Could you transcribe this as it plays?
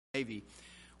Navy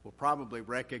will probably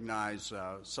recognize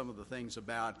some of the things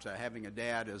about having a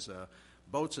dad as a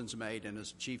boatswain's mate and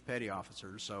as a chief petty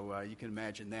officer, so you can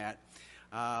imagine that.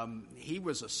 He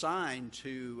was assigned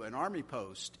to an Army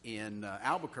post in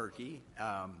Albuquerque,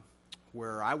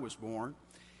 where I was born.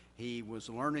 He was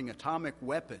learning atomic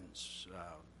weapons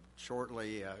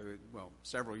shortly,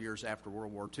 several years after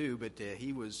World War II, but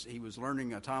he was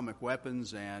learning atomic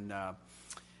weapons and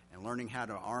learning how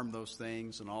to arm those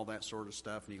things and all that sort of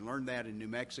stuff. And he learned that in New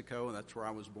Mexico, and that's where I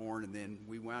was born. And then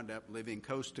we wound up living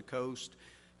coast to coast,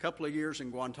 a couple of years in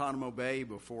Guantanamo Bay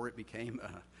before it became a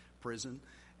prison.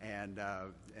 And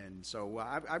so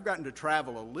I've gotten to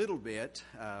travel a little bit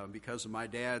because of my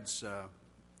dad's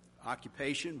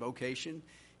vocation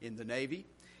in the Navy.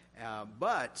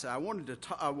 But I wanted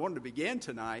to begin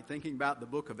tonight thinking about the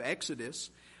book of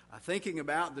Exodus, thinking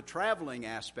about the traveling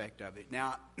aspect of it.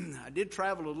 Now, I did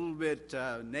travel a little bit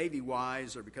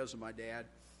Navy-wise, or because of my dad,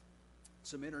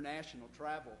 some international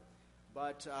travel.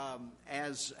 But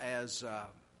as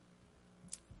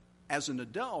an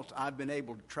adult, I've been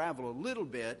able to travel a little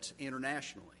bit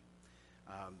internationally.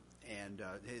 Have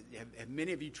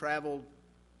many of you traveled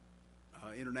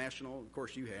international? Of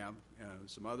course, you have.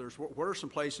 Some others. What are some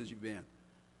places you've been?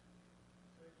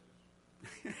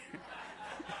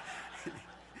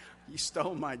 You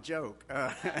stole my joke.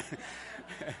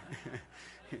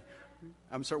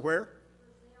 I'm sorry, where?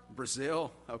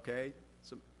 Brazil. Okay.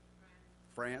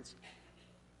 France.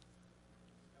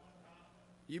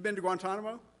 You've been to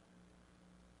Guantanamo?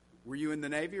 Were you in the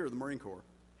Navy or the Marine Corps?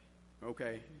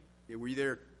 Okay. Yeah, were you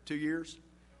there 2 years?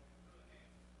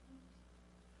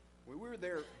 We were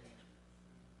there.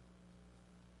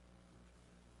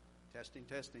 Testing.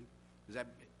 Is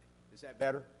that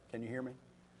better? Can you hear me?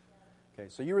 Okay,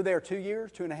 so you were there 2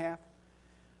 years, 2.5?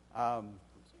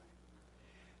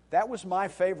 That was my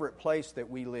favorite place that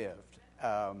we lived.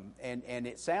 And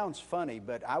it sounds funny,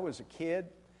 but I was a kid,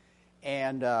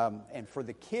 and for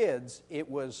the kids, it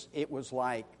was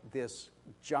like this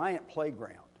giant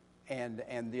playground.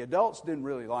 And the adults didn't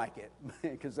really like it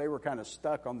because they were kind of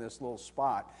stuck on this little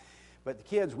spot. But the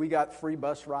kids, we got free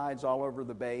bus rides all over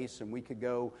the base, and we could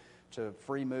go to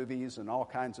free movies and all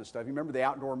kinds of stuff. You remember the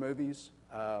outdoor movies?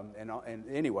 And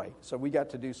anyway, so we got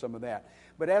to do some of that.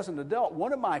 But as an adult,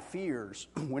 one of my fears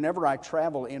whenever I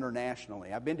travel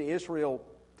internationally, I've been to Israel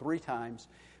 3 times,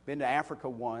 been to Africa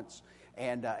once,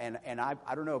 and I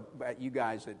don't know about you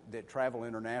guys that travel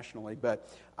internationally, but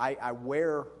I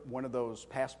wear one of those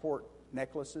passport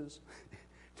necklaces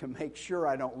to make sure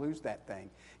I don't lose that thing.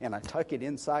 And I tuck it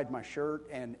inside my shirt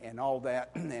and all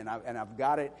that, and I've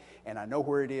got it, and I know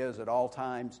where it is at all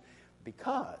times,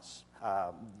 because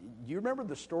you remember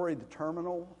the story, The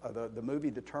Terminal, the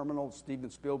movie The Terminal Steven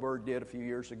Spielberg did a few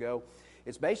years ago?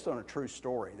 It's based on a true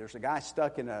story. There's a guy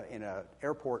stuck in a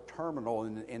airport terminal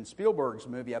in Spielberg's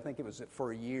movie. I think it was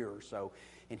for a year or so,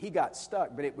 and he got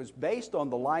stuck. But it was based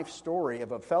on the life story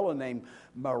of a fellow named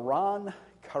Mehran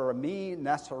Karami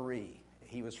Nasseri.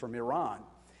 He was from Iran.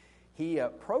 He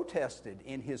protested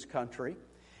in his country,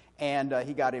 and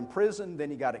he got imprisoned. Then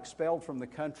he got expelled from the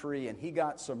country, and he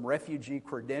got some refugee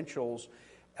credentials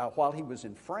while he was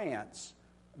in France,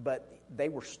 but they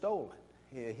were stolen.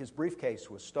 His briefcase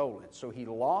was stolen, so he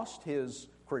lost his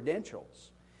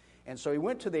credentials. And so he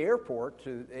went to the airport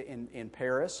in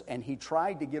Paris, and he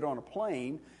tried to get on a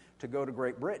plane to go to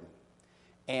Great Britain.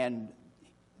 And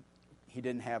he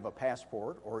didn't have a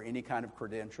passport or any kind of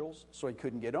credentials, so he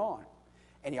couldn't get on.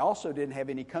 And he also didn't have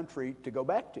any country to go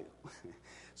back to.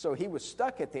 So he was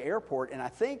stuck at the airport, and I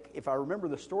think, if I remember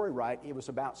the story right, it was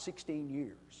about 16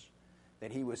 years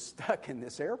that he was stuck in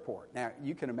this airport. Now,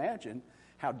 you can imagine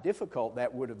how difficult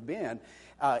that would have been.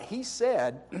 He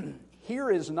said,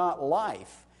 "Here is not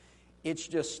life. It's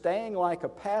just staying like a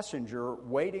passenger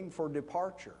waiting for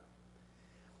departure."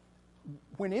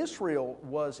 When Israel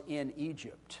was in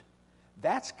Egypt,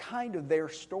 that's kind of their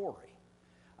story.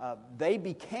 They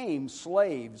became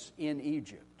slaves in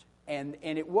Egypt. And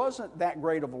it wasn't that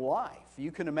great of a life.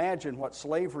 You can imagine what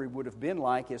slavery would have been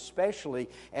like, especially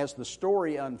as the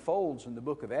story unfolds in the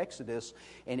book of Exodus,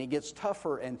 and it gets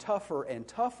tougher and tougher and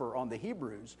tougher on the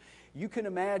Hebrews. You can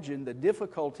imagine the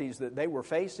difficulties that they were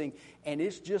facing, and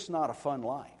it's just not a fun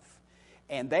life.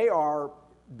 And they are,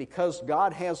 because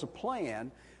God has a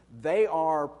plan, they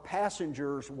are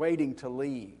passengers waiting to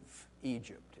leave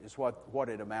Egypt, is what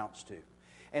it amounts to.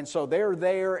 And so they're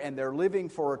there, and they're living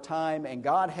for a time, and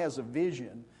God has a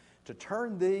vision to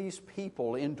turn these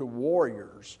people into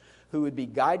warriors who would be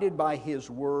guided by His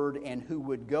Word and who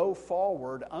would go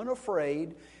forward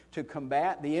unafraid to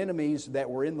combat the enemies that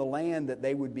were in the land that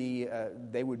they would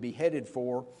be headed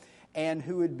for, and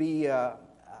who would be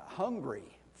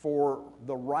hungry for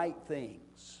the right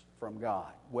things from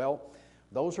God? Well,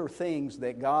 those are things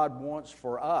that God wants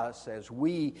for us as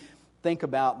we think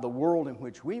about the world in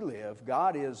which we live.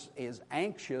 God is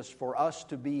anxious for us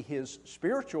to be His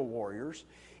spiritual warriors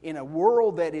in a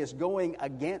world that is going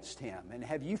against Him. And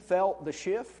have you felt the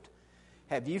shift?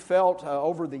 Have you felt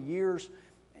over the years?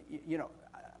 You know,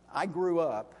 I grew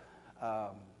up,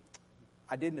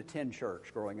 I didn't attend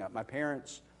church growing up. My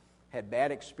parents had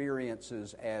bad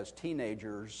experiences as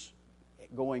teenagers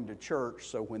going to church,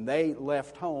 so when they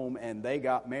left home and they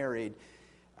got married,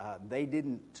 they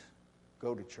didn't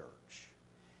go to church.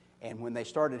 And when they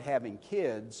started having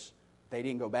kids, they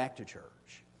didn't go back to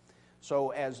church. So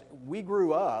as we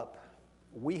grew up,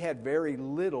 we had very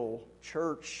little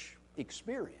church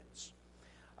experience.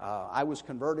 I was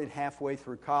converted halfway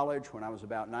through college when I was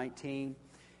about 19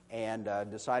 and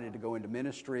decided to go into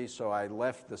ministry. So I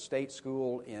left the state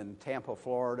school in Tampa,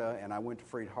 Florida, and I went to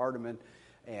Freed-Hardeman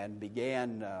and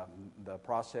began the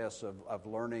process of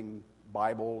learning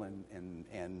Bible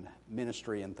and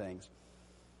ministry and things.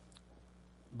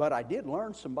 But I did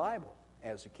learn some Bible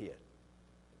as a kid.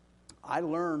 I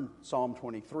learned Psalm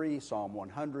 23, Psalm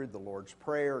 100, the Lord's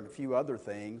Prayer, and a few other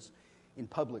things in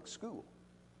public school.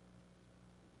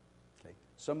 Okay.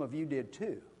 Some of you did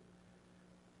too.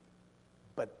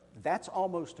 But that's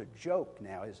almost a joke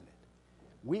now, isn't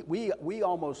it? We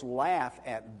almost laugh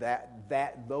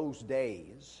at those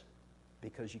days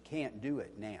because you can't do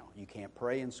it now. You can't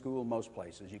pray in school most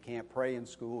places. You can't pray in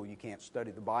school. You can't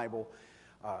study the Bible.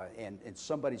 And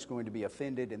somebody's going to be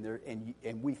offended,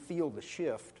 and we feel the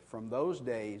shift from those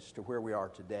days to where we are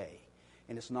today,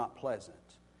 and it's not pleasant.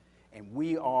 And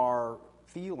we are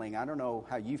feeling, I don't know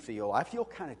how you feel, I feel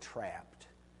kind of trapped.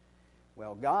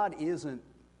 Well, God isn't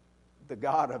the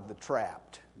God of the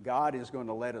trapped. God is going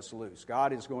to let us loose.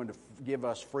 God is going to give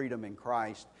us freedom in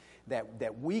Christ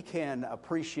that we can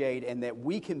appreciate and that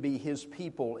we can be His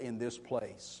people in this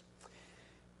place.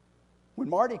 When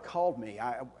Marty called me,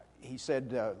 he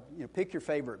said, pick your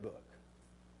favorite book.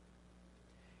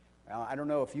 Now, I don't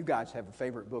know if you guys have a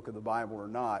favorite book of the Bible or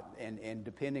not, and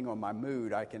depending on my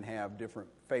mood, I can have different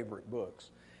favorite books.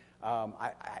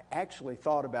 I actually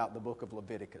thought about the book of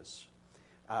Leviticus,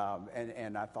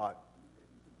 and I thought,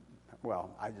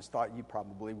 well, I just thought you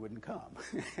probably wouldn't come.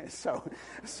 So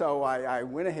I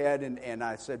went ahead and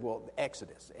I said, well,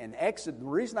 Exodus. And the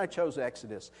reason I chose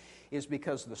Exodus is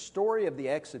because the story of the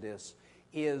Exodus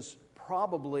is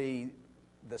probably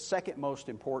the second most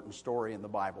important story in the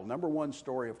Bible. Number one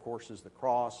story, of course, is the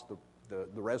cross,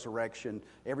 the resurrection,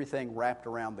 everything wrapped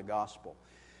around the gospel.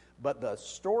 But the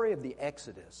story of the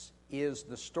Exodus is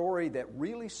the story that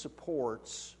really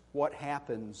supports what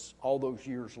happens all those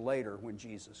years later when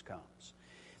Jesus comes.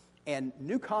 And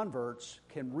new converts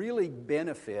can really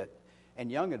benefit,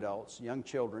 and young adults, young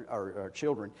children, or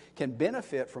children, can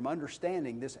benefit from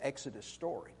understanding this Exodus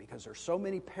story because there's so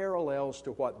many parallels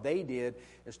to what they did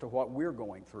as to what we're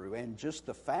going through. And just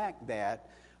the fact that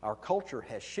our culture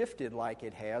has shifted like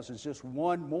it has is just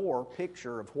one more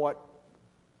picture of what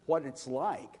it's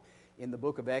like in the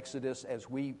book of Exodus as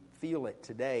we feel it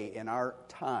today in our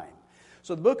time.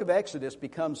 So the book of Exodus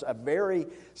becomes a very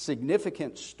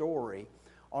significant story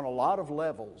on a lot of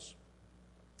levels.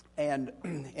 And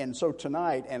so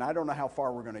tonight, and I don't know how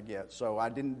far we're going to get, so I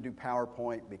didn't do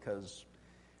PowerPoint because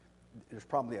there's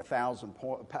probably 1,000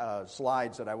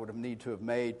 slides that I would have need to have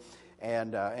made,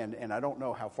 and I don't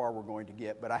know how far we're going to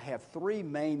get, but I have three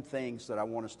main things that I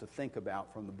want us to think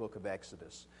about from the book of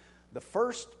Exodus. The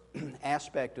first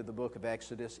aspect of the book of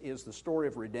Exodus is the story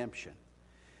of redemption.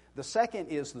 The second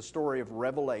is the story of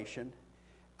revelation,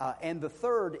 and the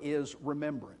third is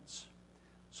remembrance.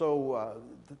 So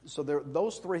there are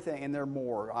those three things, and there are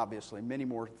more, obviously, many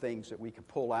more things that we could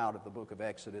pull out of the book of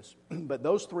Exodus. But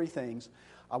those three things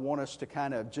I want us to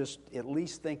kind of just at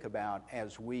least think about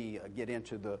as we get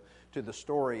into the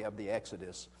story of the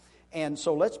Exodus. And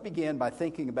so let's begin by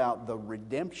thinking about the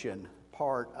redemption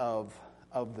part of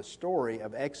the story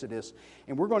of Exodus.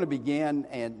 And we're going to begin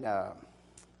and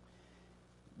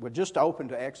we'll just open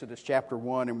to Exodus chapter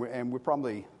 1, and we're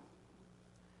probably...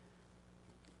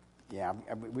 Yeah,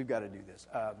 we've got to do this.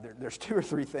 There's two or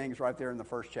three things right there in the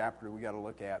first chapter we got to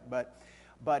look at.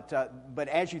 But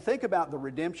as you think about the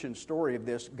redemption story of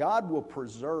this, God will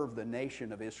preserve the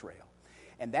nation of Israel.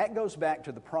 And that goes back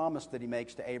to the promise that He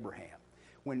makes to Abraham.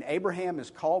 When Abraham is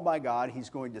called by God, He's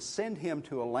going to send him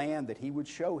to a land that He would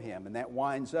show him. And that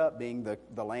winds up being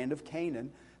the land of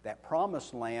Canaan, that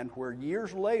promised land where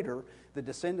years later the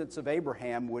descendants of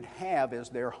Abraham would have as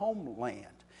their homeland.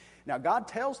 Now, God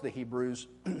tells the Hebrews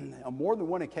on more than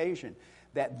one occasion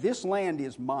that this land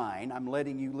is mine. I'm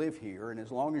letting you live here, and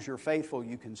as long as you're faithful,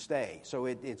 you can stay. So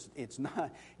it's not,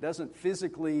 it doesn't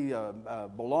physically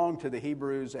belong to the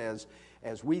Hebrews as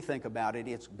we think about it.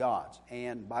 It's God's.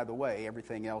 And by the way,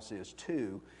 everything else is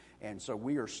too. And so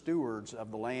we are stewards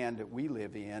of the land that we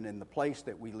live in and the place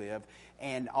that we live.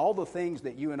 And all the things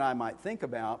that you and I might think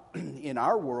about in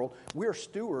our world, we're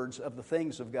stewards of the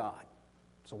things of God.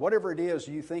 So whatever it is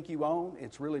you think you own,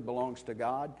 it really belongs to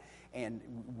God. And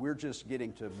we're just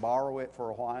getting to borrow it for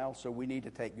a while, so we need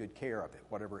to take good care of it,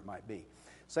 whatever it might be.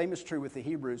 Same is true with the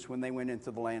Hebrews when they went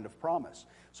into the land of promise.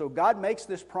 So God makes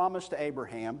this promise to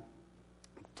Abraham,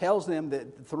 tells them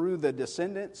that through the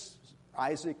descendants,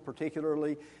 Isaac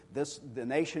particularly, the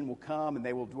nation will come and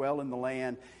they will dwell in the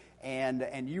land.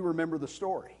 And you remember the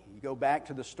story. You go back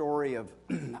to the story of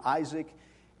Isaac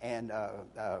and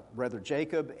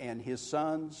Jacob and his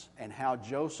sons, and how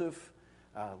Joseph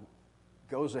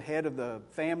goes ahead of the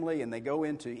family and they go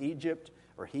into Egypt,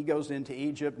 or he goes into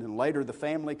Egypt, and later the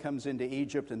family comes into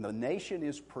Egypt, and the nation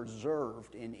is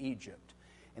preserved in Egypt.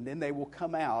 And then they will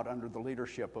come out under the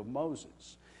leadership of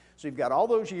Moses. So you've got all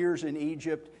those years in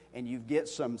Egypt, and you get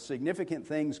some significant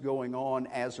things going on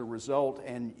as a result.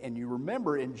 And you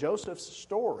remember in Joseph's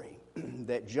story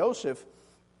that Joseph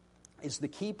is the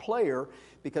key player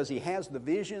because he has the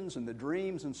visions and the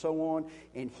dreams and so on,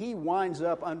 and he winds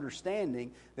up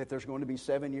understanding that there's going to be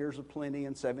 7 years of plenty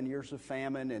and 7 years of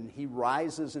famine, and he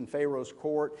rises in Pharaoh's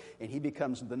court, and he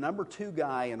becomes the number 2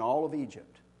 guy in all of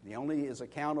Egypt. He only is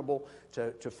accountable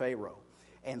to Pharaoh.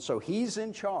 And so he's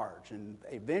in charge, and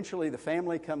eventually the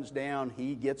family comes down.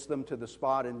 He gets them to the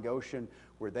spot in Goshen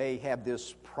where they have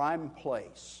this prime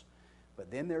place. But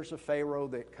then there's a Pharaoh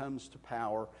that comes to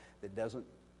power that doesn't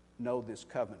know this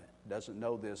covenant, doesn't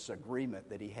know this agreement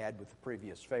that he had with the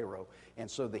previous Pharaoh. And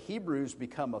so the Hebrews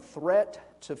become a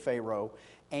threat to Pharaoh,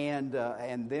 and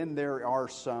then there are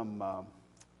some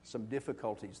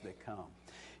difficulties that come.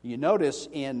 You notice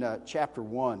in chapter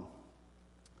 1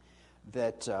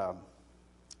 that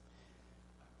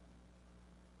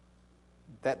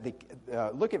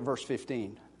look at verse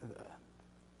 15.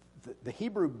 The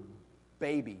Hebrew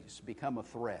babies become a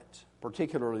threat,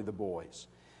 particularly the boys.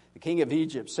 The king of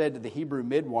Egypt said to the Hebrew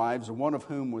midwives, one of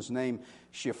whom was named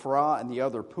Shiphrah and the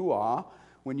other Puah,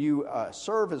 when you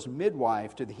serve as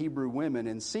midwife to the Hebrew women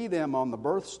and see them on the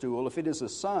birth stool, if it is a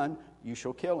son, you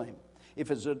shall kill him.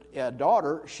 If it's a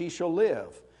daughter, she shall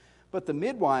live. But the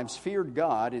midwives feared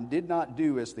God and did not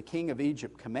do as the king of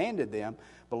Egypt commanded them,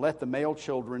 but let the male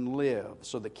children live.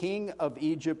 So the king of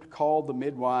Egypt called the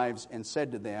midwives and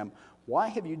said to them, why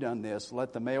have you done this?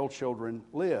 Let the male children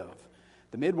live.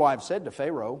 The midwife said to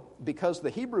Pharaoh, because the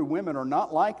Hebrew women are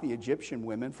not like the Egyptian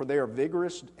women, for they are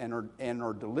vigorous and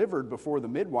are delivered before the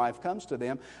midwife comes to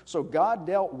them. So God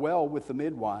dealt well with the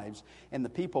midwives, and the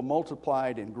people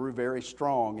multiplied and grew very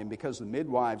strong. And because the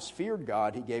midwives feared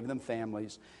God, he gave them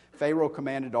families. Pharaoh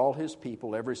commanded all his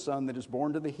people, every son that is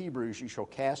born to the Hebrews you shall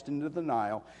cast into the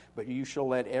Nile, but you shall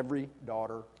let every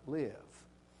daughter live.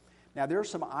 Now, there are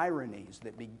some ironies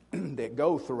that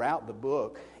go throughout the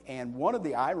book, and one of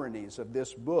the ironies of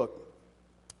this book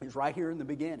is right here in the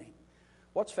beginning.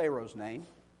 What's Pharaoh's name?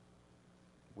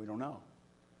 We don't know.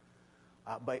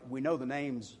 But we know the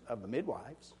names of the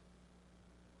midwives.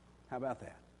 How about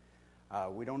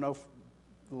that? We don't know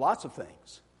lots of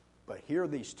things. But here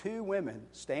these 2 women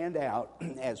stand out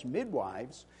as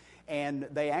midwives, and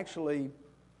they actually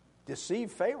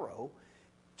deceive Pharaoh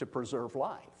to preserve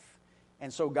life.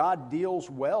 And so God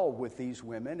deals well with these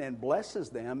women and blesses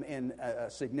them in a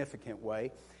significant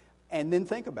way. And then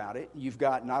think about it. You've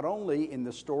got not only in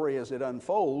the story as it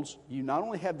unfolds, you not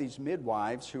only have these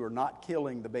midwives who are not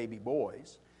killing the baby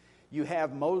boys, you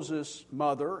have Moses'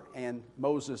 mother and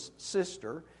Moses'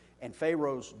 sister and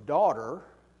Pharaoh's daughter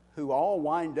who all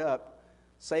wind up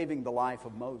saving the life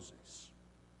of Moses.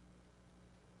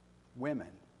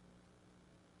 Women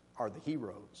are the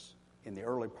heroes in the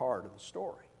early part of the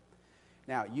story.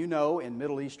 Now, you know in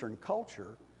Middle Eastern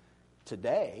culture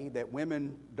today that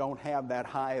women don't have that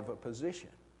high of a position.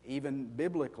 Even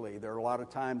biblically, there are a lot of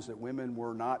times that women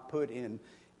were not put in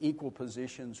equal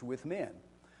positions with men.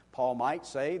 Paul might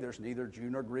say there's neither Jew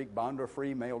nor Greek, bond or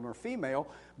free, male nor female,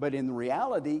 but in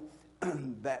reality,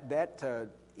 that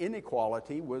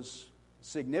inequality was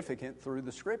significant through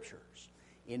the Scriptures.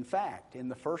 In fact, in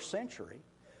the first century,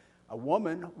 a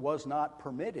woman was not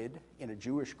permitted, in a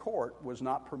Jewish court, was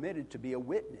not permitted to be a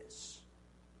witness.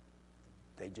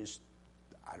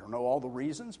 I don't know all the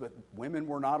reasons, but women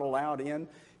were not allowed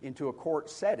into a court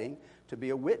setting to be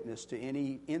a witness to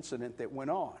any incident that went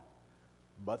on.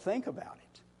 But think about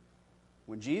it.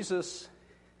 When Jesus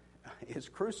is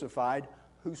crucified,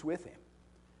 who's with him?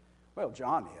 Well,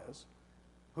 John is.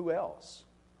 Who else?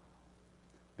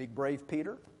 Big brave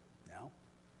Peter? No.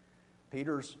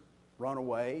 Peter's run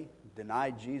away,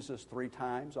 denied Jesus 3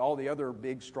 times. All the other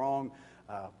big, strong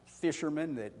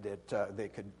fishermen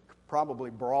that could probably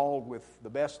brawl with the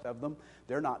best of them,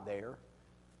 they're not there.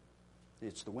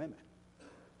 It's the women.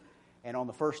 And on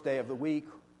the first day of the week,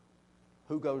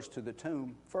 who goes to the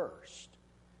tomb first?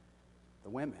 The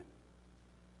women.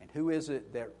 And who is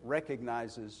it that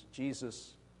recognizes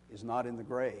Jesus is not in the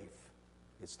grave?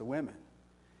 It's the women.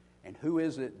 And who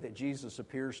is it that Jesus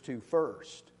appears to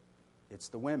first? It's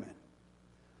the women.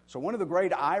 So one of the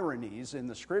great ironies in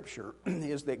the Scripture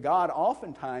is that God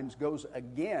oftentimes goes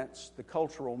against the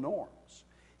cultural norms.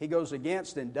 He goes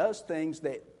against and does things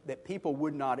that people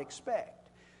would not expect.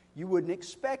 You wouldn't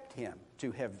expect Him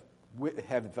to have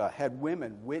had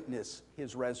women witness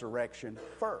His resurrection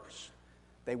first.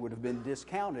 They would have been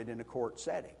discounted in a court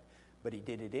setting, but He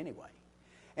did it anyway.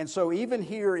 And so even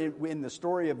here in the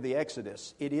story of the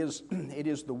Exodus, it is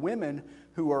the women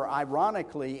who are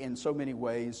ironically in so many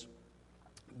ways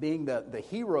being the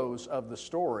heroes of the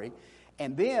story.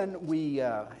 And then we,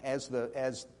 as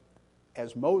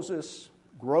Moses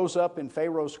grows up in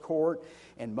Pharaoh's court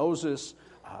and Moses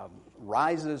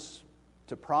rises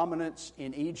to prominence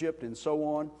in Egypt and so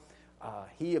on,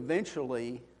 he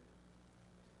eventually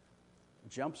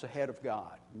jumps ahead of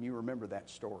God. And you remember that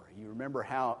story. You remember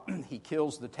how he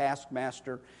kills the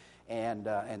taskmaster and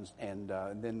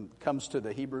then comes to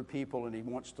the Hebrew people and he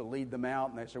wants to lead them out.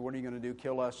 And they say, what are you going to do?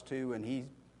 Kill us too? And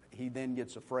he then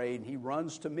gets afraid and he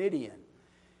runs to Midian.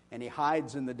 And he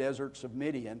hides in the deserts of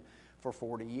Midian for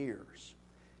 40 years.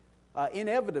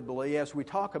 Inevitably, as we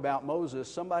talk about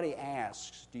Moses, somebody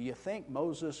asks, do you think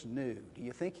Moses knew? Do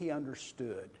you think he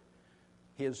understood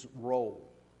his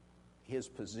role, his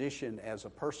position as a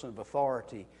person of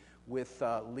authority with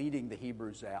leading the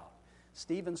Hebrews out?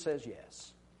 Stephen says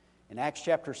yes. In Acts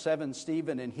chapter 7,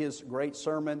 Stephen, in his great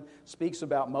sermon, speaks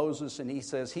about Moses, and he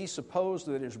says he supposed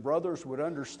that his brothers would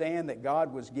understand that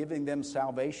God was giving them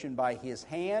salvation by his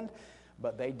hand,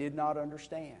 but they did not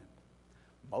understand.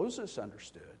 Moses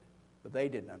understood, but they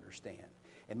didn't understand.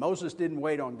 And Moses didn't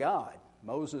wait on God.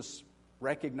 Moses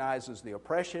recognizes the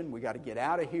oppression. We got to get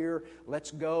out of here.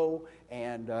 Let's go.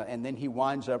 And then he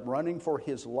winds up running for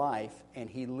his life, and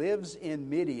he lives in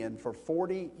Midian for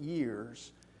 40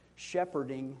 years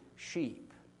shepherding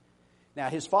sheep. Now,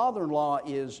 his father-in-law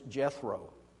is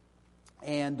Jethro.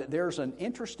 And there's an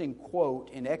interesting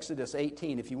quote in Exodus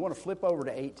 18. If you want to flip over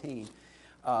to 18,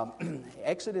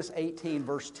 Exodus 18,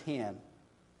 verse 10.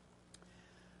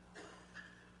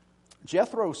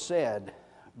 Jethro said,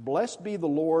 "Blessed be the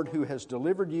Lord who has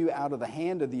delivered you out of the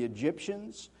hand of the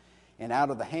Egyptians and out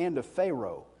of the hand of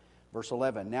Pharaoh." Verse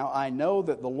 11, "Now I know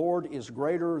that the Lord is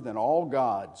greater than all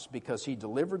gods, because he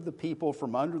delivered the people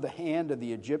from under the hand of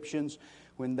the Egyptians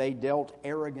when they dealt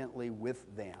arrogantly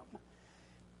with them."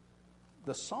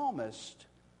 The psalmist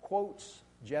quotes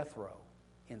Jethro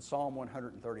in Psalm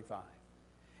 135.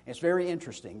 It's very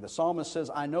interesting. The psalmist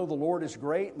says, "I know the Lord is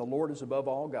great and the Lord is above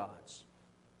all gods."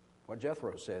 What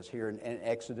Jethro says here in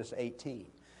Exodus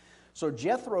 18. So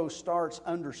Jethro starts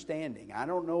understanding. I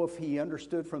don't know if he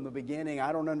understood from the beginning.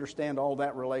 I don't understand all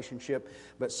that relationship.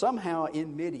 But somehow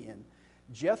in Midian,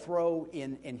 Jethro,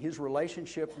 in his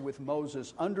relationship with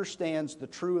Moses, understands the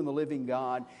true and the living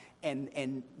God.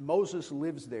 And Moses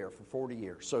lives there for 40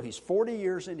 years. So he's 40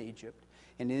 years in Egypt,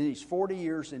 and then he's 40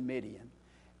 years in Midian.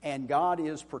 And God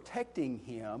is protecting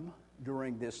him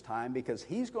during this time because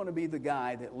he's going to be the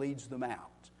guy that leads them out.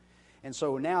 And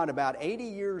so now at about 80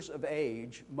 years of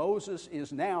age, Moses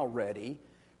is now ready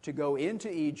to go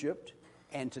into Egypt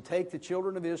and to take the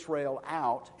children of Israel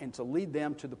out and to lead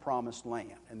them to the promised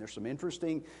land. And there's some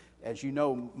interesting, as you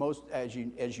know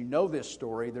this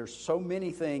story, there's so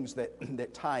many things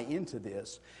that tie into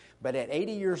this. But at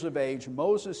 80 years of age,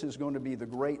 Moses is going to be the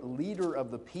great leader of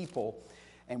the people.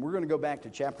 And we're going to go back to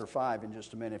chapter 5 in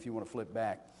just a minute if you want to flip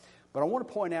back. But I want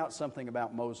to point out something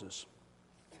about Moses.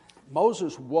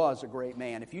 Moses was a great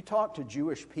man. If you talk to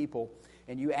Jewish people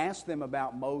and you ask them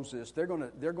about Moses, they're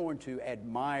going to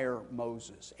admire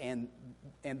Moses, and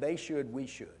they should, we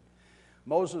should.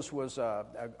 Moses was a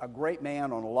great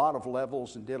man on a lot of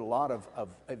levels and did a lot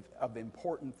of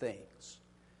important things.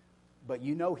 But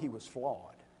you know he was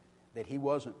flawed, that he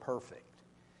wasn't perfect,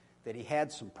 that he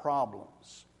had some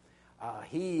problems.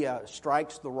 He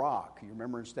strikes the rock. You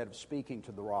remember, instead of speaking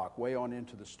to the rock, way on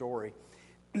into the story.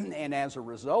 And as a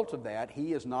result of that,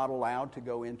 he is not allowed to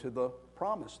go into the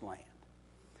promised land.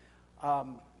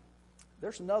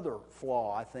 There's another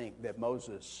flaw, I think, that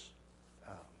Moses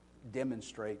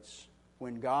demonstrates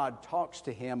when God talks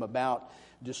to him about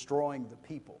destroying the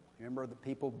people. Remember, the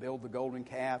people build the golden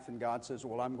calf, and God says,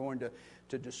 well, I'm going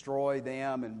to destroy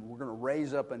them, and we're going to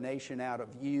raise up a nation out of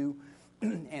you.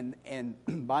 And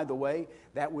by the way,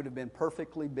 that would have been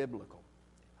perfectly biblical.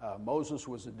 Moses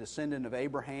was a descendant of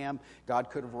Abraham. God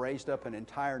could have raised up an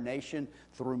entire nation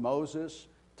through Moses,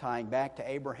 tying back to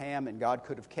Abraham, and God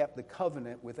could have kept the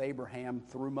covenant with Abraham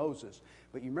through Moses.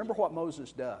 But you remember what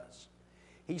Moses does?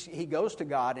 He goes to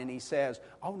God and he says,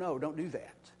 oh no, don't do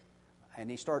that. And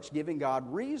he starts giving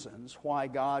God reasons why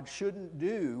God shouldn't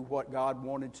do what God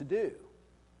wanted to do.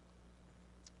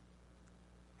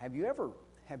 Have you ever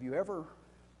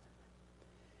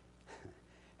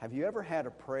had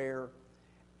a prayer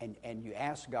and you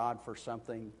asked God for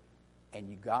something and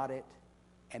you got it,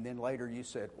 and then later you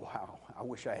said, wow, I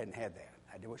wish I hadn't had that.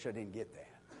 I wish I didn't get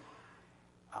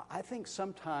that. I think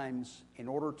sometimes in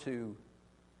order to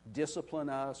discipline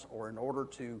us or in order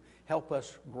to help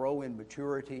us grow in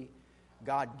maturity,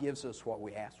 God gives us what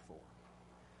we ask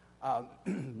for.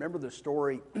 Remember the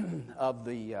story of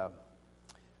the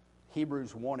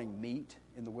Hebrews wanting meat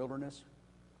in the wilderness?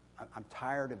 I'm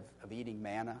tired of eating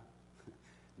manna.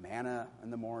 Manna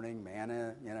in the morning,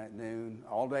 manna at noon,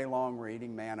 all day long we're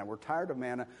eating manna. We're tired of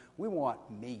manna. We want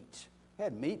meat. We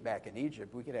had meat back in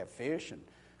Egypt. We could have fish and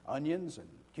onions and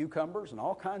cucumbers and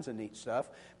all kinds of neat stuff,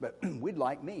 but we'd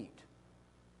like meat.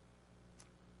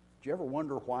 Did you ever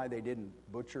wonder why they didn't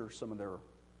butcher some of their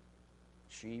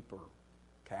sheep or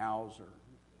cows, or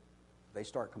they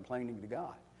start complaining to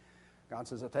God? God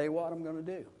says, I'll tell you what I'm going to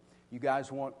do. You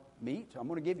guys want meat? I'm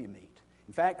going to give you meat.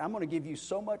 In fact, I'm going to give you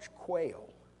so much quail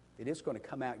that it's going to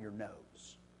come out your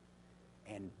nose.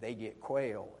 And they get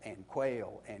quail and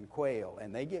quail and quail,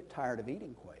 and they get tired of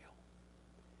eating quail.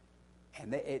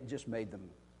 And it just made them,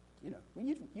 you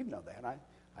know that.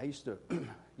 I used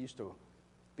to,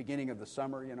 beginning of the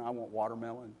summer, I want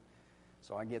watermelon.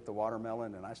 So I get the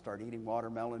watermelon, and I start eating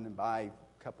watermelon, and by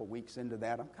a couple weeks into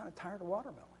that, I'm kind of tired of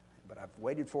watermelon. But I've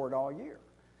waited for it all year.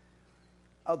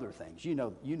 Other things, you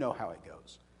know how it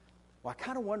goes. Well, I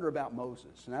kind of wonder about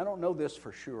Moses, and I don't know this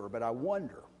for sure, but I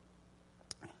wonder.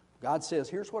 God says,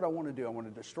 here's what I want to do. I want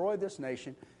to destroy this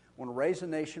nation. I want to raise a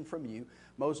nation from you.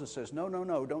 Moses says, no,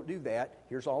 don't do that.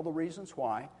 Here's all the reasons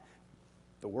why.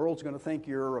 The world's going to think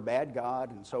you're a bad God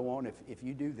and so on if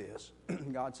you do this.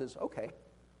 God says, okay,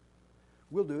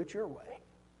 we'll do it your way.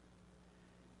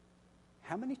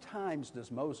 How many times does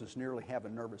Moses nearly have a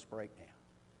nervous breakdown?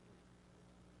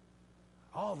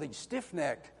 All these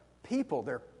stiff-necked people,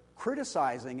 they're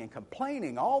criticizing and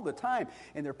complaining all the time,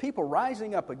 and there are people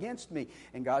rising up against me,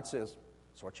 and God says,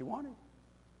 that's what you wanted.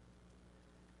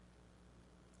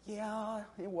 Yeah,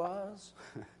 it was,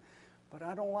 but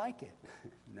I don't like it.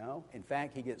 No, in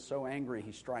fact, he gets so angry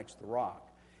he strikes the rock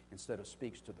instead of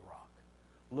speaks to the rock.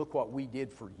 Look what we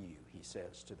did for you, he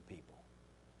says to the people.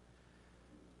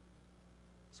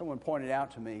 Someone pointed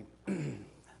out to me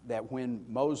that when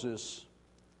Moses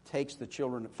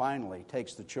finally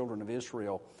takes the children of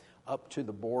Israel up to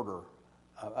the border,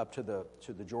 up to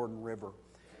the Jordan River,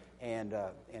 and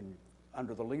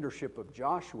under the leadership of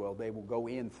Joshua, they will go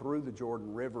in through the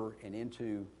Jordan River and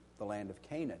into the land of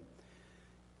Canaan.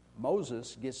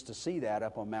 Moses gets to see that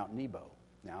up on Mount Nebo.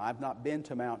 Now, I've not been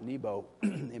to Mount Nebo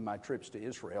in my trips to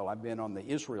Israel. I've been on the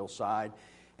Israel side,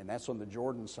 and that's on the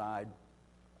Jordan side,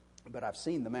 but I've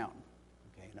seen the mountain.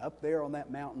 Okay, and up there on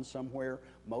that mountain somewhere,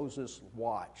 Moses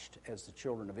watched as the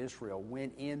children of Israel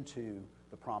went into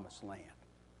the promised land.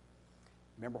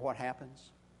 Remember what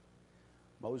happens?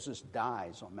 Moses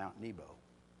dies on Mount Nebo,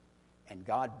 and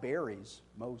God buries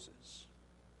Moses.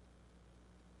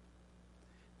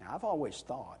 Now, I've always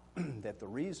thought that the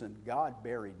reason God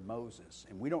buried Moses,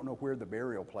 and we don't know where the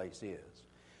burial place is,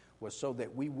 was so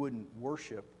that we wouldn't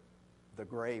worship the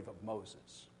grave of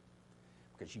Moses.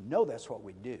 Because that's what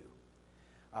we do.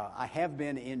 I have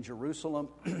been in Jerusalem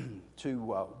to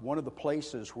one of the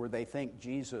places where they think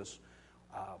Jesus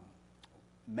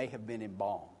may have been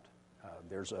embalmed.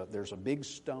 There's a big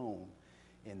stone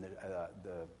in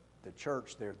the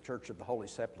church there, the Church of the Holy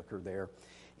Sepulchre there,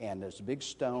 and there's a big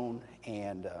stone,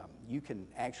 and you can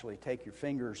actually take your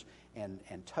fingers and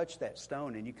touch that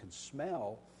stone, and you can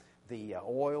smell the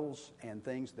oils and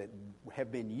things that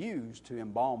have been used to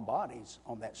embalm bodies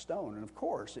on that stone. And of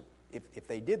course, if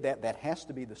they did that, that has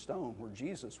to be the stone where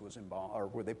Jesus was embalmed, or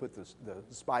where they put the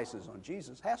spices on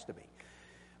Jesus, has to be.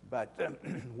 But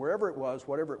wherever it was,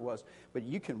 whatever it was, but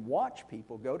you can watch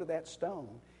people go to that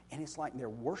stone, and it's like they're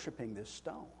worshiping this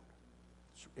stone.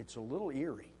 It's a little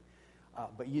eerie.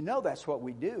 But that's what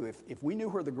we do. If we knew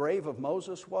where the grave of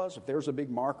Moses was, if there's a big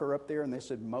marker up there and they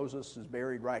said Moses is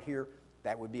buried right here,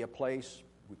 that would be a place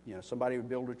somebody would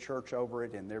build a church over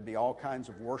it, and there'd be all kinds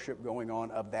of worship going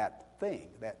on of that thing,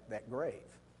 that grave.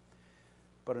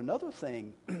 But another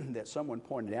thing that someone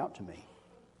pointed out to me,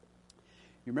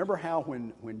 you remember how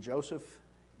when Joseph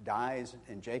dies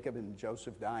and Jacob and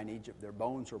Joseph die in Egypt, their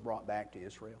bones were brought back to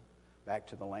Israel, back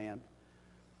to the land?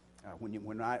 When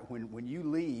you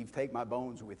leave, take my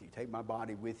bones with you, take my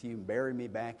body with you, and bury me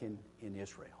back in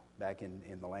Israel, back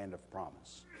in the land of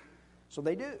promise. So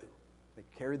they do. They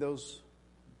carry those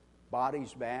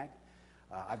bodies back.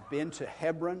 I've been to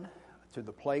Hebron, to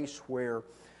the place where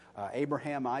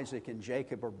Abraham, Isaac, and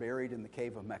Jacob are buried in the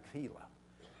cave of Machpelah.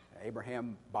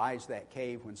 Abraham buys that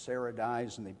cave when Sarah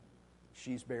dies, and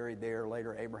she's buried there.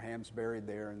 Later, Abraham's buried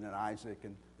there, and then Isaac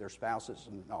and their spouses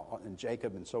and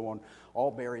Jacob and so on,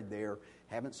 all buried there.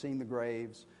 Haven't seen the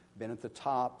graves, been at the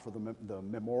top for the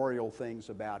memorial things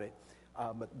about it.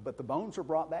 But the bones are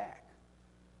brought back.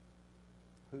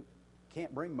 Who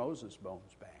can't bring Moses'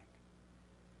 bones back?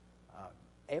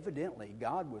 Evidently,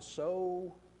 God was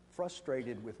so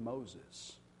frustrated with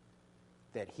Moses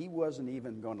that he wasn't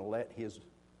even going to let his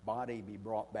body be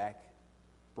brought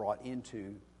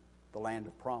into the land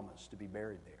of promise to be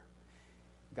buried there.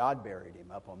 God buried him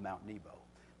up on Mount Nebo.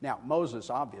 Now, Moses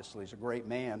obviously is a great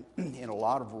man in a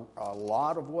lot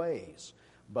of ways,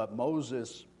 but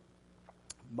Moses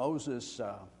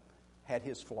had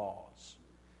his flaws.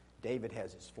 David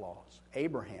has his flaws.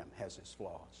 Abraham has his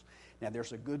flaws. Now,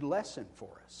 there's a good lesson for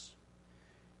us.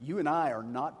 You and I are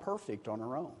not perfect on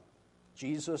our own.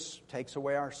 Jesus takes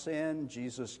away our sin.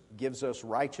 Jesus gives us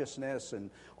righteousness and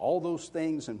all those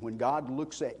things. And when God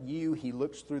looks at you, He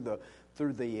looks through the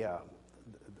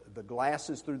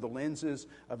glasses, through the lenses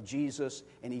of Jesus,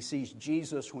 and He sees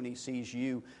Jesus when He sees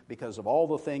you because of all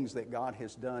the things that God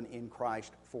has done in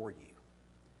Christ for you.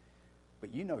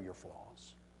 But you know your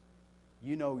flaws.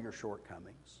 You know your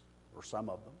shortcomings, or some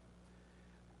of them.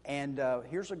 And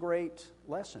here's a great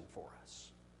lesson for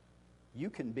us. You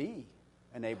can be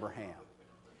an Abraham.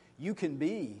 You can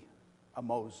be a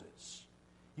Moses.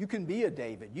 You can be a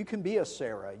David. You can be a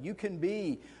Sarah. You can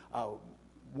be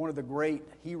one of the great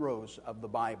heroes of the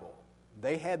Bible.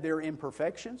 They had their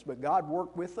imperfections, but God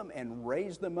worked with them and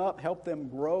raised them up, helped them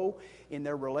grow in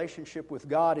their relationship with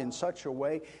God in such a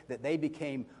way that they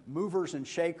became movers and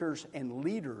shakers and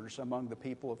leaders among the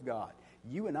people of God.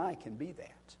 You and I can be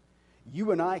that.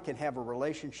 You and I can have a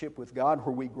relationship with God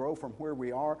where we grow from where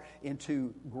we are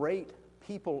into great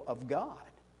people of God,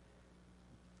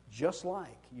 just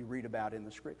like you read about in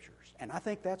the Scriptures. And I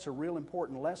think that's a real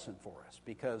important lesson for us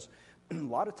because a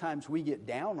lot of times we get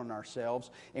down on ourselves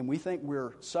and we think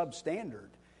we're substandard.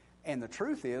 And the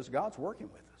truth is, God's working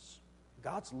with us.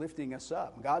 God's lifting us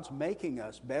up. God's making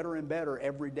us better and better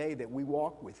every day that we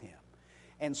walk with Him.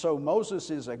 And so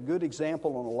Moses is a good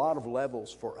example on a lot of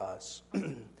levels for us.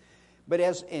 But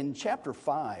as in chapter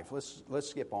 5, let's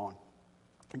skip on.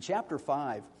 In chapter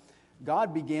 5,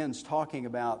 God begins talking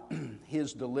about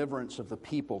His deliverance of the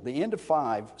people. The end of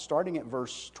 5, starting at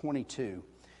verse 22,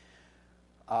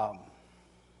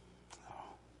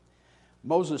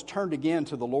 Moses turned again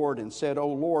to the Lord and said, "O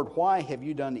Lord, why have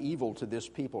you done evil to this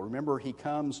people?" Remember, he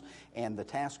comes and the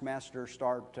taskmasters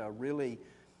start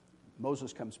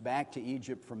Moses comes back to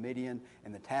Egypt from Midian,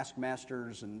 and the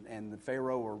taskmasters and the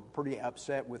Pharaoh are pretty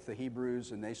upset with the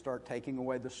Hebrews, and they start taking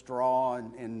away the straw,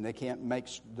 and they can't make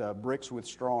the bricks with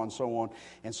straw and so on.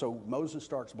 And so Moses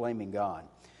starts blaming God.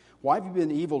 "Why have you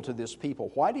been evil to this people?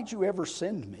 Why did you ever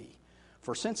send me?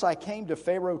 For since I came to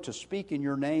Pharaoh to speak in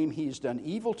your name, he has done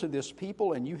evil to this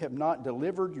people, and you have not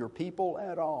delivered your people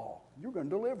at all." You're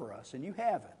going to deliver us, and you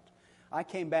haven't. I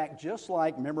came back just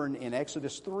like, remember in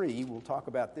Exodus 3, we'll talk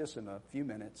about this in a few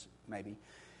minutes maybe,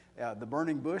 the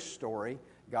burning bush story.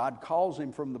 God calls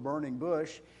him from the burning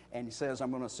bush, and He says, "I'm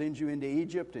going to send you into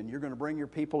Egypt, and you're going to bring your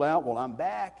people out." Well, I'm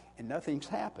back, and nothing's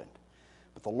happened.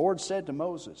 But the Lord said to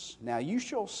Moses, "Now you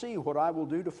shall see what I will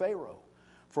do to Pharaoh.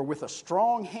 For with a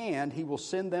strong hand he will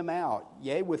send them out.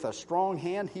 Yea, with a strong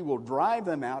hand he will drive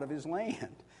them out of his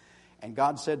land." And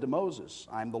God said to Moses,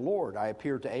 "I am the Lord. I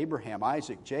appeared to Abraham,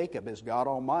 Isaac, Jacob as God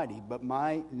Almighty, but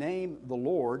my name, the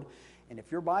Lord," and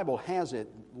if your Bible has it,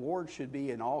 Lord should be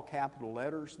in all capital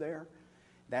letters there.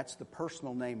 That's the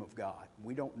personal name of God.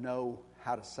 We don't know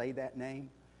how to say that name.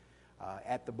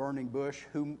 At the burning bush,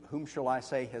 whom shall I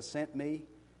say has sent me?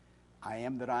 I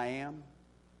am that I am.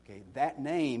 Okay, that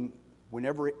name,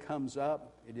 whenever it comes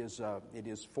up, it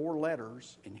is 4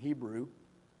 letters in Hebrew,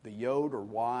 the Yod or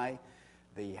Y,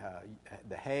 the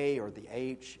Hey or the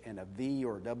H, and a V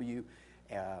or a W,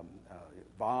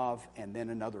 Vav, and then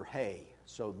another Hey.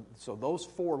 So those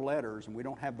 4 letters, and we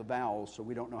don't have the vowels, so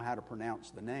we don't know how to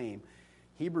pronounce the name.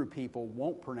 Hebrew people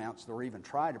won't pronounce, or even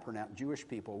try to pronounce, Jewish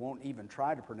people won't even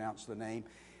try to pronounce the name,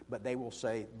 but they will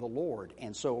say the Lord.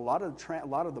 And so a lot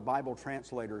of the Bible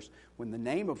translators, when the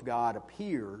name of God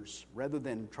appears, rather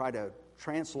than try to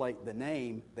translate the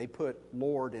name, they put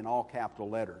Lord in all capital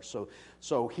letters.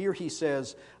 So here he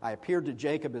says, I appeared to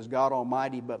Jacob as God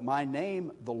Almighty, but my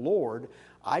name, the Lord,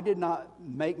 I did not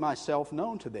make myself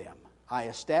known to them. I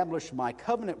established my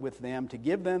covenant with them to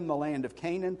give them the land of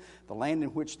Canaan, the land in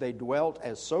which they dwelt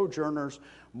as sojourners.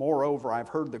 Moreover, I've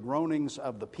heard the groanings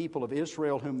of the people of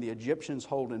Israel, whom the Egyptians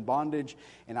hold in bondage,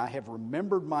 and I have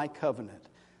remembered my covenant.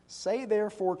 Say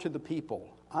therefore to the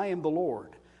people, I am the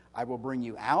Lord. I will bring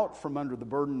you out from under the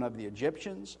burden of the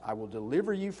Egyptians. I will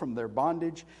deliver you from their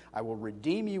bondage. I will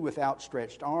redeem you with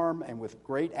outstretched arm and with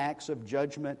great acts of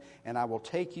judgment, and I will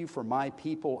take you for my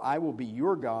people. I will be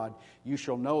your God. You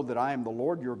shall know that I am the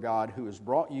Lord your God, who has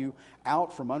brought you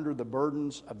out from under the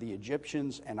burdens of the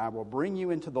Egyptians, and I will bring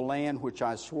you into the land which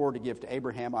I swore to give to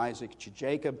Abraham, Isaac, to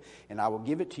Jacob, and I will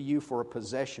give it to you for a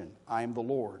possession. I am the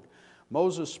Lord.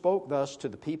 Moses spoke thus to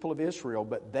the people of Israel,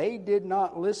 but they did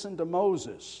not listen to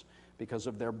Moses because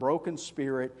of their broken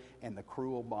spirit and the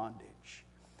cruel bondage.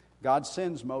 God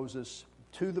sends Moses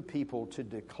to the people to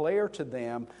declare to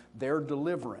them their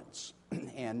deliverance,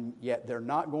 and yet they're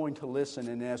not going to listen.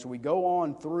 And as we go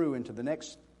on through into the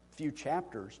next few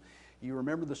chapters, you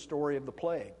remember the story of the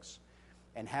plagues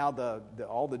and how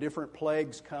all the different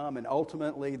plagues come, and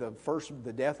ultimately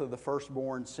the death of the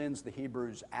firstborn sends the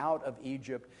Hebrews out of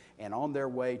Egypt and on their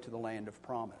way to the land of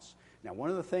promise. Now, one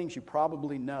of the things you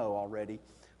probably know already,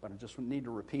 but I just need to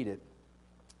repeat it,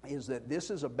 is that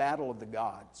this is a battle of the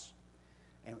gods.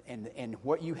 And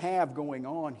what you have going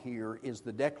on here is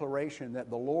the declaration that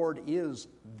the Lord is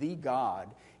the God,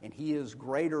 and He is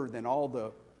greater than all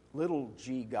the little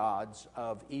g gods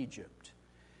of Egypt.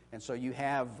 And so you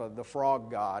have the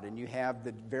frog god, and you have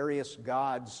the various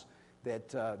gods that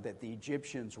the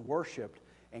Egyptians worshipped.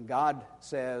 And God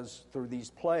says through these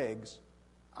plagues,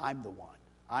 I'm the one.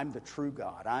 I'm the true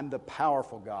God. I'm the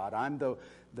powerful God. I'm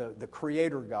the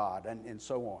creator God, and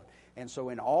so on. And so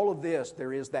in all of this,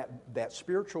 there is that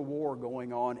spiritual war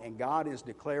going on, and God is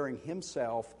declaring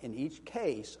Himself in each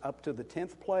case up to the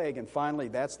 10th plague, and finally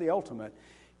that's the ultimate.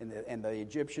 And the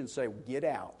Egyptians say, get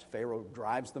out. Pharaoh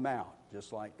drives them out,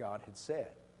 just like God had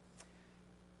said.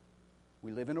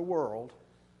 We live in a world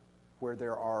where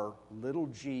there are little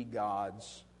g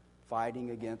gods fighting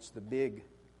against the big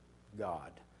God,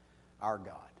 our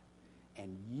God.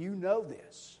 And you know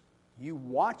this. You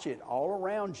watch it all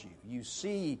around you. You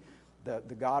see the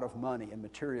God of money and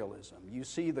materialism. You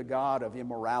see the God of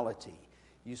immorality.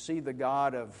 You see the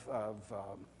God of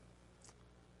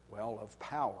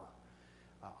power.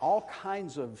 All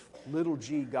kinds of little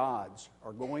g gods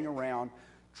are going around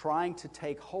trying to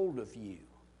take hold of you.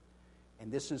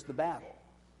 And this is the battle.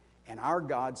 And our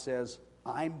God says,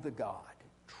 I'm the God.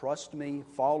 Trust me,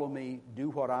 follow me, do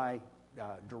what I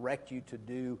direct you to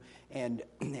do, and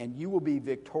you will be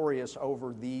victorious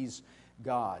over these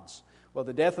gods. Well,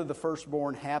 the death of the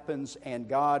firstborn happens, and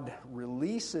God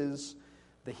releases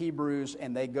the Hebrews,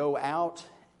 and they go out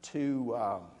to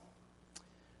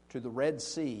the Red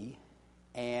Sea.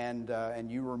 And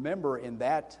you remember in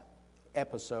that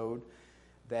episode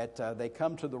that they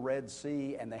come to the Red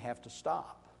Sea and they have to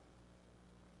stop.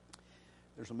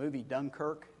 There's a movie,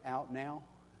 Dunkirk, out now.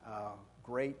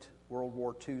 Great World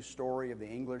War II story of the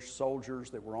English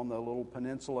soldiers that were on the little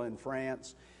peninsula in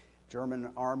France. German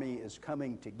army is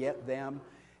coming to get them,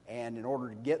 and in order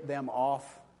to get them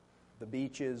off the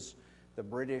beaches, the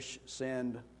British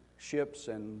send ships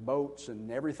and boats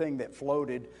and everything that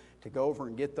floated to go over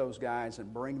and get those guys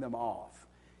and bring them off.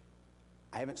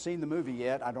 I haven't seen the movie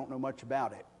yet. I don't know much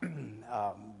about it.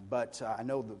 But I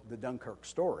know the Dunkirk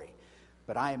story.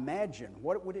 But I imagine,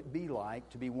 what would it be like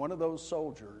to be one of those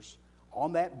soldiers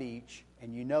on that beach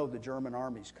and you know the German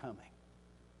army's coming?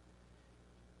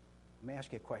 Let me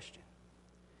ask you a question.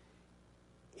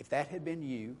 If that had been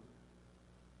you,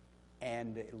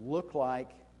 and it looked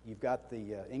like you've got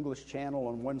the English Channel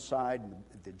on one side and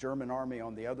the German army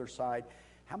on the other side,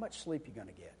 how much sleep are you going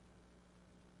to get?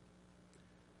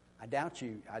 I doubt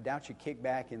you kick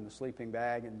back in the sleeping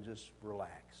bag and just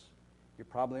relax. You're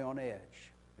probably on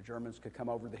edge. The Germans could come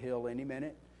over the hill any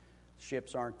minute.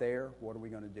 Ships aren't there. What are we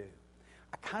going to do?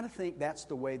 I kind of think that's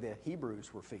the way the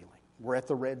Hebrews were feeling. We're at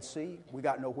the Red Sea. We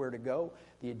got nowhere to go.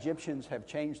 The Egyptians have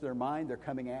changed their mind. They're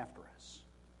coming after us.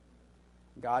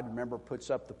 God, remember, puts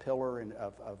up the pillar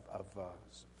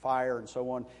of fire and so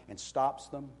on and stops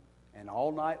them. And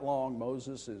all night long,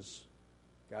 Moses has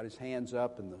got his hands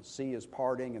up, and the sea is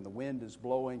parting, and the wind is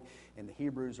blowing, and the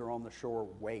Hebrews are on the shore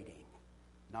waiting,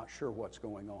 not sure what's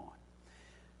going on.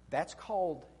 That's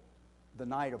called the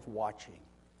night of watching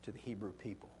to the Hebrew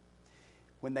people.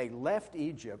 When they left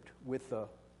Egypt with the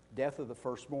death of the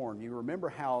firstborn, you remember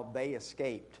how they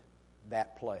escaped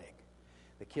that plague.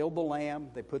 They killed the lamb.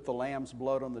 They put the lamb's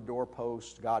blood on the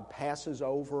doorpost. God passes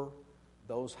over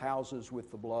those houses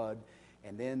with the blood.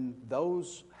 And then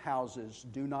those houses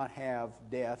do not have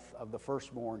death of the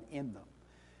firstborn in them.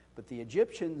 But the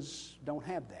Egyptians don't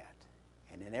have that.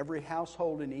 And in every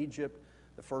household in Egypt,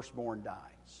 the firstborn dies.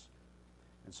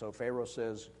 And so Pharaoh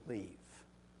says, leave.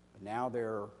 But now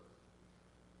they're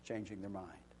changing their mind.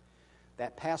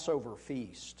 That Passover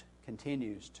feast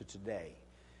continues to today.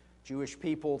 Jewish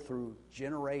people through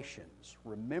generations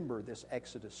remember this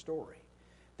Exodus story.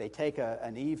 They take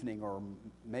an evening, or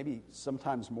maybe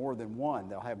sometimes more than one.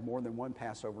 They'll have more than one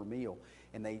Passover meal.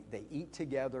 And they eat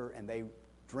together, and they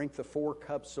drink the 4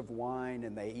 cups of wine,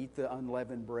 and they eat the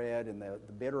unleavened bread and the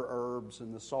bitter herbs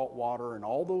and the salt water and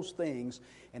all those things.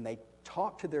 And they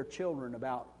talk to their children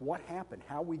about what happened,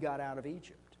 how we got out of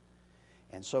Egypt.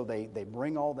 And so they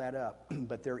bring all that up.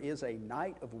 But there is a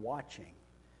night of watching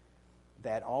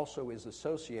that also is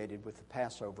associated with the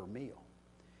Passover meal.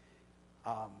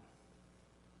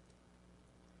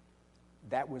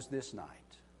 That was this night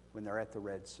when they're at the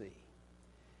Red Sea.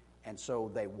 And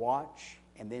so they watch,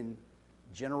 and then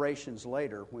generations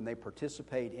later, when they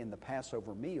participate in the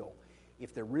Passover meal,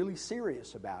 if they're really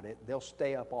serious about it, they'll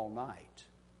stay up all night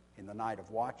in the night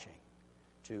of watching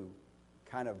to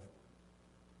kind of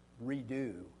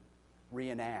reenact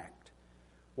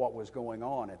what was going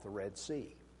on at the Red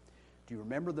Sea. Do you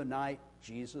remember the night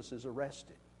Jesus is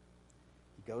arrested?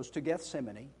 He goes to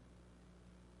Gethsemane.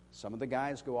 Some of the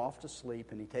guys go off to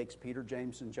sleep, and he takes Peter,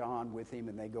 James, and John with him,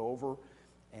 and they go over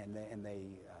and they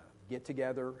get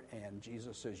together, and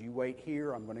Jesus says, you wait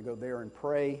here, I'm going to go there and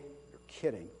pray. You're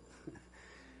kidding.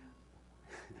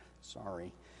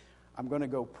 Sorry. I'm going to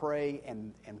go pray,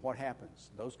 and what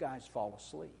happens? Those guys fall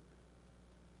asleep.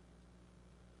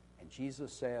 And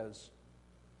Jesus says,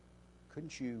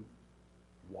 couldn't you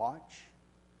watch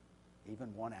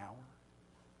even 1 hour?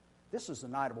 This is the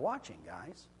night of watching,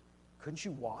 guys. Couldn't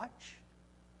you watch?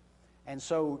 And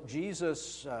so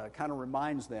Jesus kind of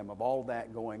reminds them of all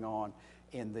that going on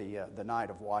in the night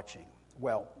of watching.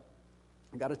 Well,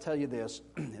 I've got to tell you this,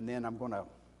 and then I'm going to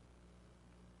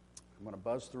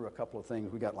buzz through a couple of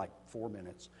things. We got like 4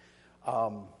 minutes.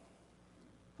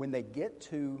 When they get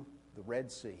to the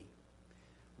Red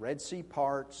Sea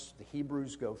parts, the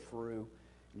Hebrews go through,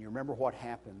 and you remember what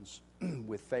happens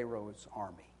with Pharaoh's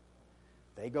army.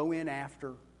 They go in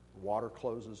after, the water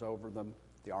closes over them,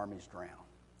 the armies drown.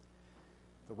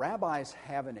 The rabbis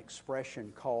have an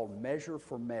expression called measure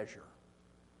for measure.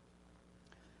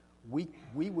 We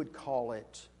would call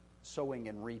it sowing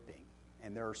and reaping.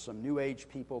 And there are some New Age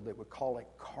people that would call it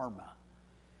karma.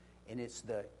 And it's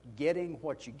the getting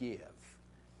what you give.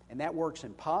 And that works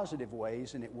in positive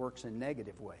ways, and it works in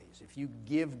negative ways. If you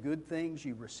give good things,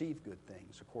 you receive good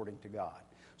things, according to God.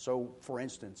 So, for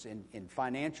instance, in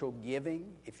financial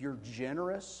giving, if you're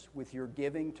generous with your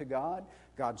giving to God,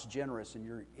 God's generous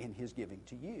in His giving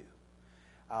to you.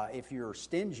 If you're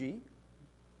stingy,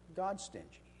 God's stingy.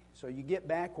 So you get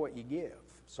back what you give,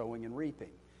 sowing and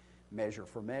reaping, measure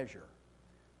for measure.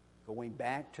 Going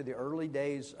back to the early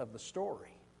days of the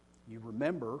story, you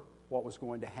remember what was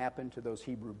going to happen to those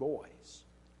Hebrew boys.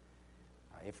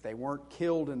 If they weren't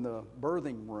killed in the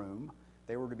birthing room,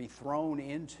 they were to be thrown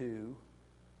into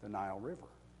the Nile River.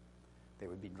 They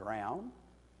would be drowned,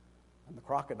 and the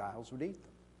crocodiles would eat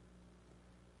them.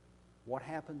 What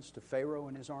happens to Pharaoh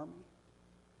and his army?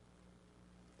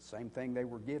 Same thing they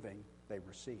were giving, they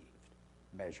received,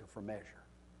 measure for measure.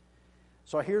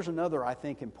 So here's another, I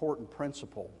think, important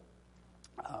principle,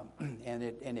 and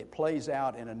it plays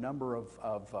out in a number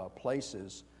of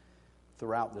places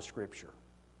throughout the Scripture.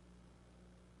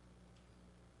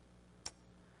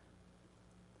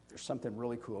 There's something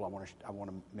really cool I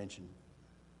want to mention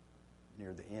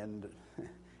near the end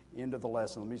of the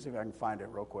lesson. Let me see if I can find it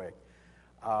real quick.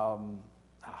 There's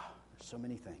so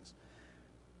many things.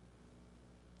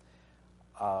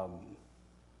 You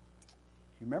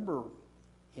remember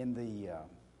in the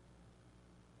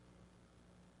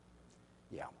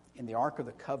Ark of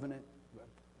the Covenant,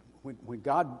 when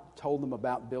God told them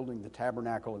about building the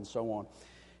tabernacle and so on,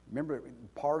 remember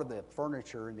part of the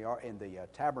furniture in the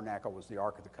tabernacle was the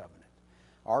Ark of the Covenant.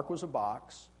 Ark was a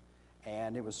box,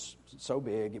 and it was so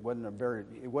big it wasn't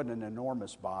an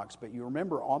enormous box, but you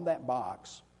remember on that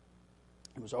box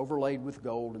it was overlaid with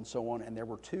gold and so on, and there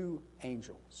were 2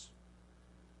 angels,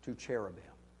 2 cherubim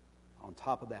on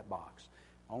top of that box.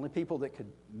 Only people that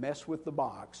could mess with the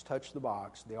box, touch the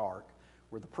box, the ark,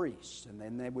 were the priests, and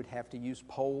then they would have to use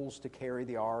poles to carry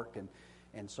the ark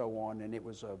and so on, and it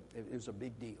was a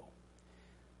big deal.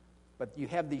 But you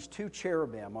have these two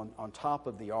cherubim on top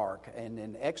of the ark, and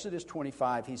in Exodus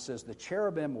 25, he says the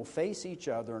cherubim will face each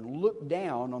other and look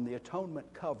down on the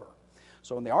atonement cover.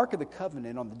 So in the Ark of the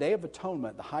Covenant, on the Day of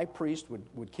Atonement, the high priest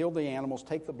would kill the animals,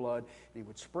 take the blood, and he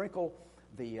would sprinkle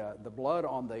the blood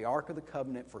on the Ark of the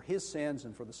Covenant for his sins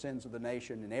and for the sins of the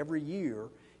nation. And every year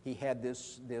he had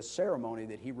this ceremony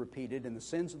that he repeated, and the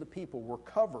sins of the people were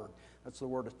covered. That's the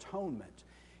word atonement.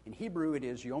 In Hebrew it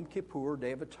is Yom Kippur,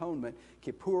 Day of Atonement.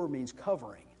 Kippur means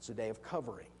covering. It's a day of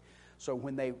covering. So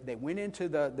when they went into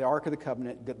the Ark of the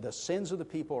Covenant, the sins of the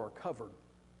people are covered.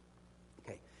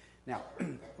 Okay, now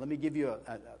let me give you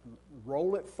a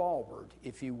roll it forward,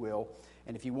 if you will.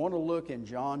 And if you want to look in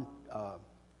John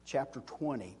chapter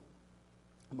 20,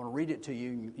 I'm going to read it to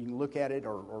you. You can look at it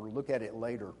or look at it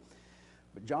later.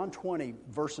 But John 20,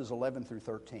 verses 11 through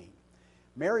 13.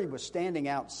 Mary was standing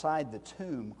outside the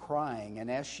tomb crying, and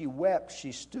as she wept,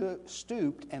 she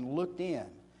stooped and looked in.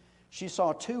 She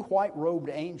saw two white-robed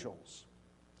angels,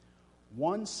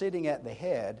 one sitting at the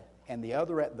head and the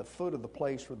other at the foot of the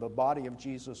place where the body of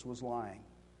Jesus was lying.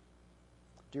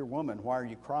 "Dear woman, why are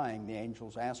you crying?" the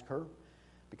angels asked her.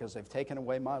 "Because they've taken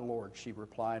away my Lord," she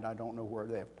replied. "I don't know where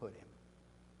they have put him."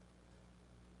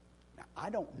 Now, I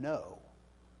don't know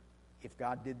if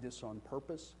God did this on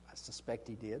purpose. I suspect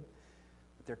he did.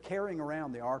 But they're carrying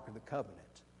around the Ark of the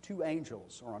Covenant. Two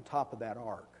angels are on top of that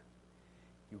ark.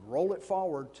 You roll it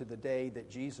forward to the day that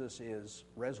Jesus is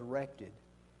resurrected,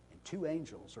 and two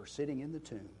angels are sitting in the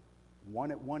tomb,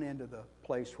 one at one end of the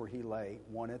place where he lay,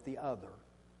 one at the other.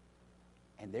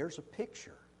 And there's a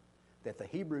picture that the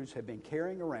Hebrews have been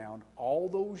carrying around all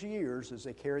those years as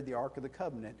they carried the Ark of the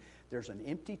Covenant. There's an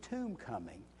empty tomb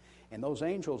coming, and those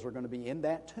angels are going to be in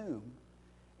that tomb,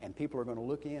 and people are going to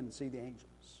look in and see the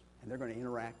angels, and they're going to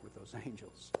interact with those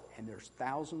angels. And there's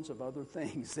thousands of other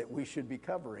things that we should be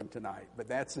covering tonight, but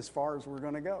that's as far as we're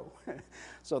going to go.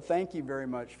 So thank you very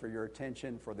much for your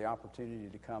attention, for the opportunity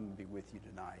to come and be with you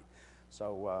tonight.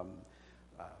 So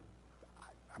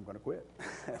I'm going to quit.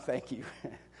 Thank you.